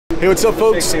Hey, what's up,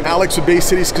 folks? Alex with Bay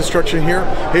Cities Construction here.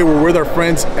 Hey, we're with our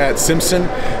friends at Simpson.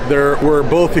 We're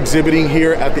both exhibiting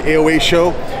here at the AOA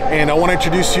show, and I want to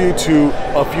introduce you to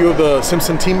a few of the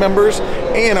Simpson team members,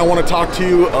 and I want to talk to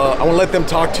you, I want to let them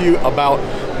talk to you about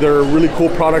their really cool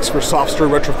products for soft story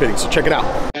retrofitting, so check it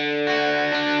out.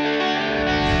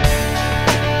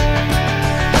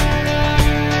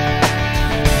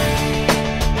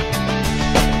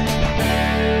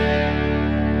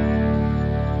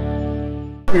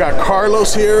 We got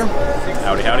Carlos here.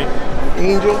 Howdy, howdy.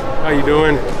 Angel. How you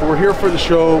doing? We're here for the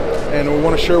show, and we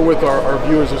want to share with our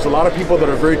viewers. There's a lot of people that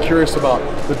are very curious about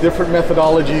the different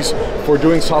methodologies for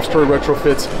doing soft story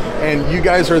retrofits, and you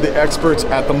guys are the experts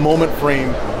at the moment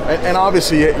frame. And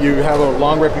obviously, you have a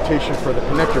long reputation for the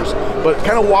connectors. But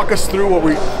kind of walk us through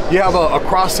you have a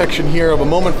cross section here of a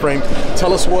moment frame.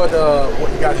 Tell us what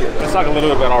you got here. Let's talk a little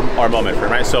bit about our moment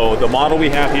frame, right? So the model we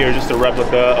have here is just a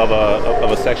replica of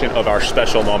a section of our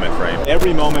special moment frame.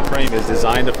 Every moment frame is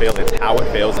designed to fail. It's how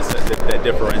it fails that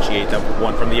differentiate them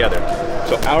one from the other.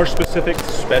 So our specific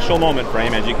special moment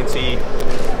frame, as you can see,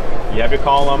 you have your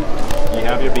column, you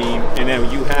have your beam, and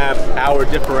then you have our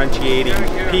differentiating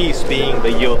piece being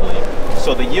the yield link.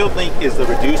 So the yield link is the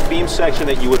reduced beam section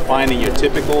that you would find in your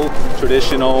typical,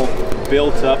 traditional,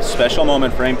 built-up special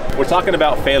moment frame. We're talking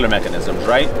about failure mechanisms,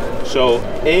 right? So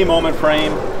any moment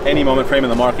frame in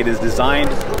the market is designed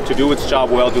to do its job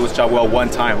well one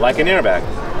time, like an airbag.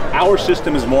 Our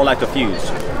system is more like a fuse.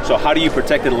 So how do you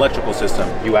protect an electrical system?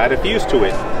 You add a fuse to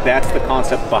it. That's the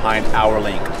concept behind our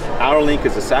link. Our link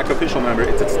is a sacrificial member.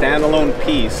 It's a standalone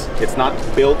piece. It's not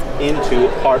built into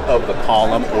part of the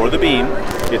column or the beam.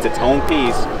 It's its own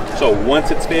piece. So once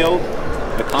it's failed,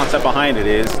 the concept behind it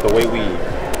is the way we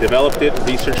developed it,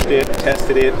 researched it,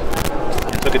 tested it,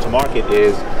 and took it to market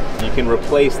is you can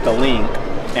replace the link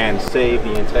and save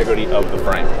the integrity of the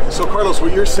frame. So Carlos,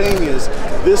 what you're saying is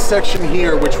this section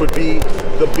here, which would be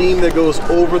the beam that goes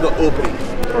over the opening.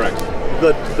 Correct.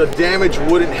 The damage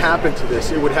wouldn't happen to this,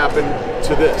 it would happen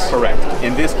to this. Correct.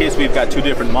 In this case, we've got two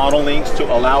different model links to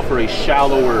allow for a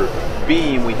shallower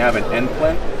beam. We have an end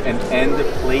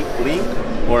plate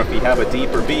link, or if you have a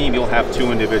deeper beam, you'll have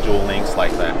two individual links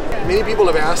like that. Many people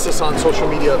have asked us on social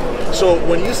media, so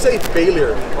when you say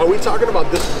failure, are we talking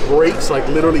about this breaks, like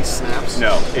literally snaps?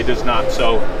 No, it does not.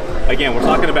 So again, we're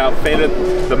talking about failure,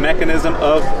 the mechanism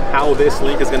of how this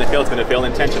link is going to fail. It's going to fail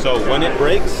in tension. So when it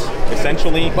breaks,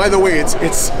 essentially. By the way,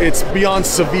 it's beyond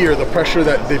severe, the pressure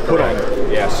that they put on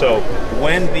it. Yeah. So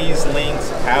when these links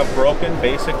have broken,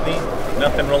 basically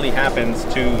nothing really happens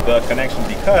to the connection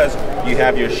because you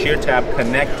have your shear tab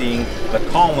connecting the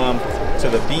column to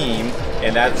the beam,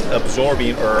 and that's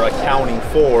absorbing or accounting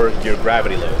for your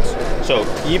gravity loads. So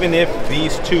even if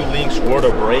these two links were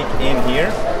to break in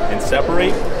here and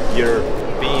separate, your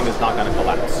beam is not going to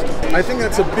collapse. I think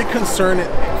that's a big concern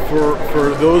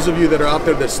for those of you that are out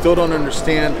there that still don't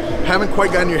understand, haven't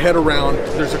quite gotten your head around.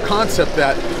 There's a concept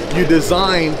that you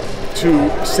design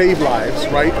to save lives,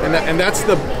 right? And that's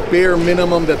the bare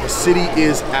minimum that the city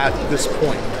is at this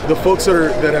point. The folks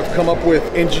that have come up with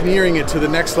engineering it to the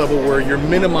next level where you're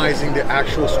minimizing the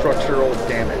actual structural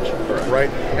damage, right?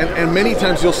 And many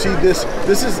times you'll see this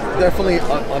is definitely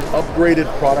an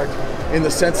upgraded product in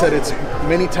the sense that it's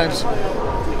many times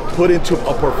put into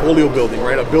a portfolio building,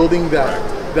 right? A building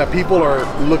that people are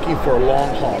looking for a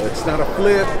long haul. It's not a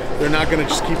flip. They're not going to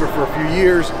just keep it for a few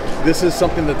years. This is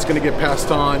something that's going to get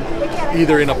passed on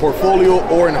either in a portfolio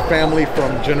or in a family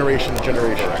from generation to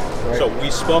generation. Right? So we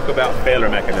spoke about failure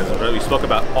mechanisms, right? We spoke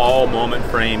about all moment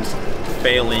frames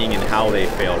failing and how they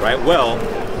fail, right? Well,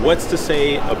 what's to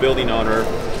say a building owner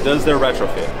does their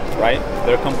retrofit, right?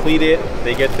 They're completed,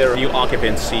 they get their new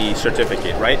occupancy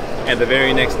certificate, right? And the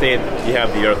very next day, you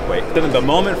have the earthquake. Then the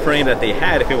moment frame that they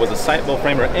had, if it was a site-built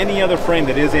frame or any other frame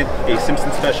that isn't a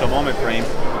Simpson special moment frame,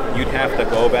 you'd have to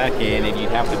go back in and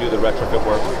you'd have to do the retrofit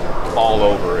work all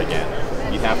over again.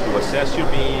 You'd have to assess your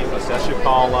beam, assess your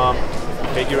column,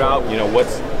 figure out,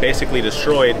 what's basically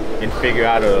destroyed, and figure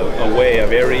out a way, a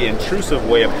very intrusive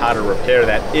way of how to repair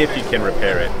that if you can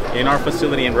repair it. In our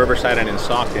facility in Riverside and in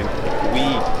Stockton, we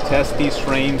test these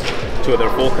frames to their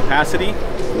full capacity.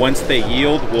 Once they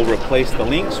yield, we'll replace the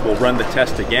links, we'll run the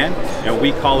test again, and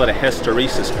we call it a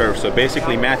hysteresis curve. So it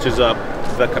basically matches up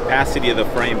the capacity of the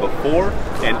frame before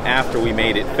and after we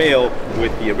made it fail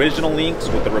with the original links,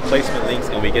 with the replacement links,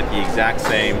 and we get the exact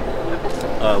same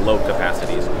load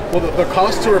capacities. Well, the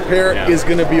cost to repair is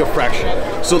going to be a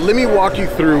fraction. So let me walk you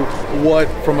through what,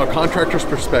 from a contractor's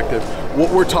perspective,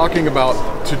 what we're talking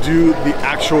about to do the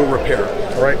actual repair,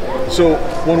 all right? So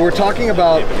when we're talking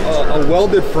about a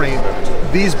welded frame,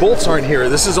 these bolts aren't here.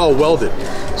 This is all welded.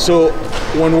 So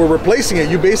when we're replacing it,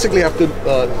 you basically have to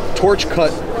torch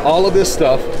cut all of this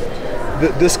stuff,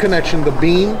 this connection, the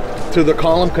beam to the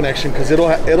column connection, because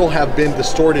it'll have been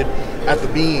distorted at the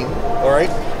beam, all right?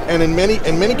 And in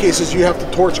many cases, you have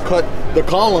to torch cut the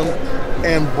column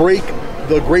and break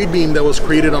the grade beam that was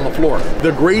created on the floor.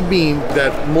 The grade beam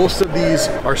that most of these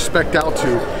are spec'd out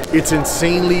to, it's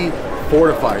insanely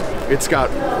fortified. It's got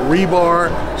rebar,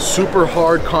 super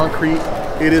hard concrete.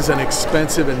 It is an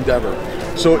expensive endeavor.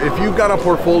 So if you've got a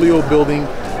portfolio building,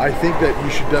 I think that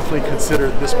you should definitely consider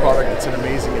this product. It's an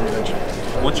amazing invention.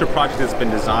 Once your project has been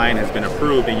designed, has been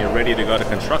approved, and you're ready to go to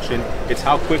construction, it's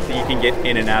how quickly you can get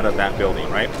in and out of that building,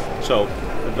 right? So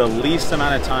the least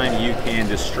amount of time you can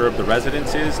disturb the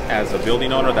residences as a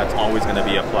building owner, that's always going to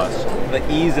be a plus. The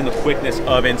ease and the quickness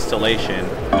of installation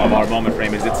of our moment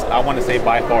frame is, I want to say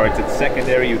by far, it's its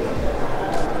secondary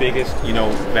biggest,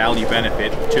 value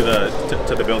benefit to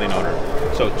the building owner.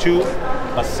 So to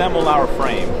assemble our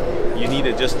frame, you need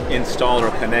to just install or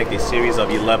connect a series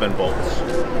of 11 bolts.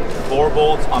 4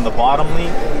 bolts on the bottom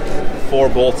link, 4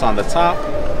 bolts on the top,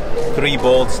 3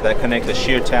 bolts that connect the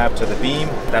shear tab to the beam.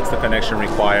 That's the connection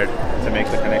required to make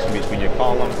the connection between your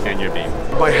column and your beam.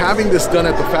 By having this done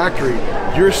at the factory,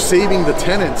 you're saving the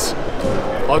tenants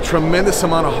a tremendous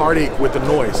amount of heartache with the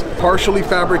noise. Partially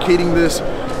fabricating this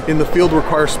in the field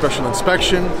requires special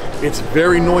inspection. It's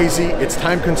very noisy, it's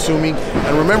time consuming.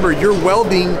 And remember, you're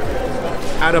welding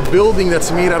at a building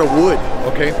that's made out of wood,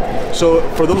 okay? So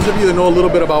for those of you that know a little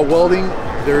bit about welding,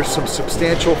 there's some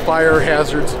substantial fire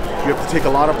hazards. You have to take a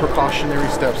lot of precautionary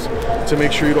steps to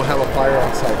make sure you don't have a fire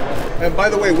on site. And by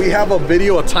the way, we have a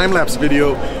video, a time-lapse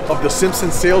video of the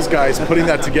Simpson sales guys putting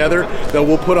that together that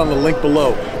we'll put on the link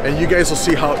below. And you guys will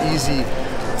see how easy,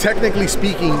 technically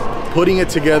speaking, putting it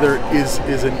together is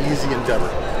an easy endeavor.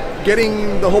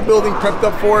 Getting the whole building prepped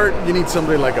up for it, you need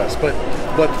somebody like us. But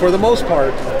for the most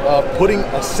part,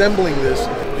 assembling this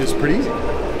is pretty easy.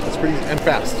 It's pretty easy and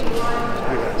fast. It's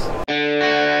pretty fast.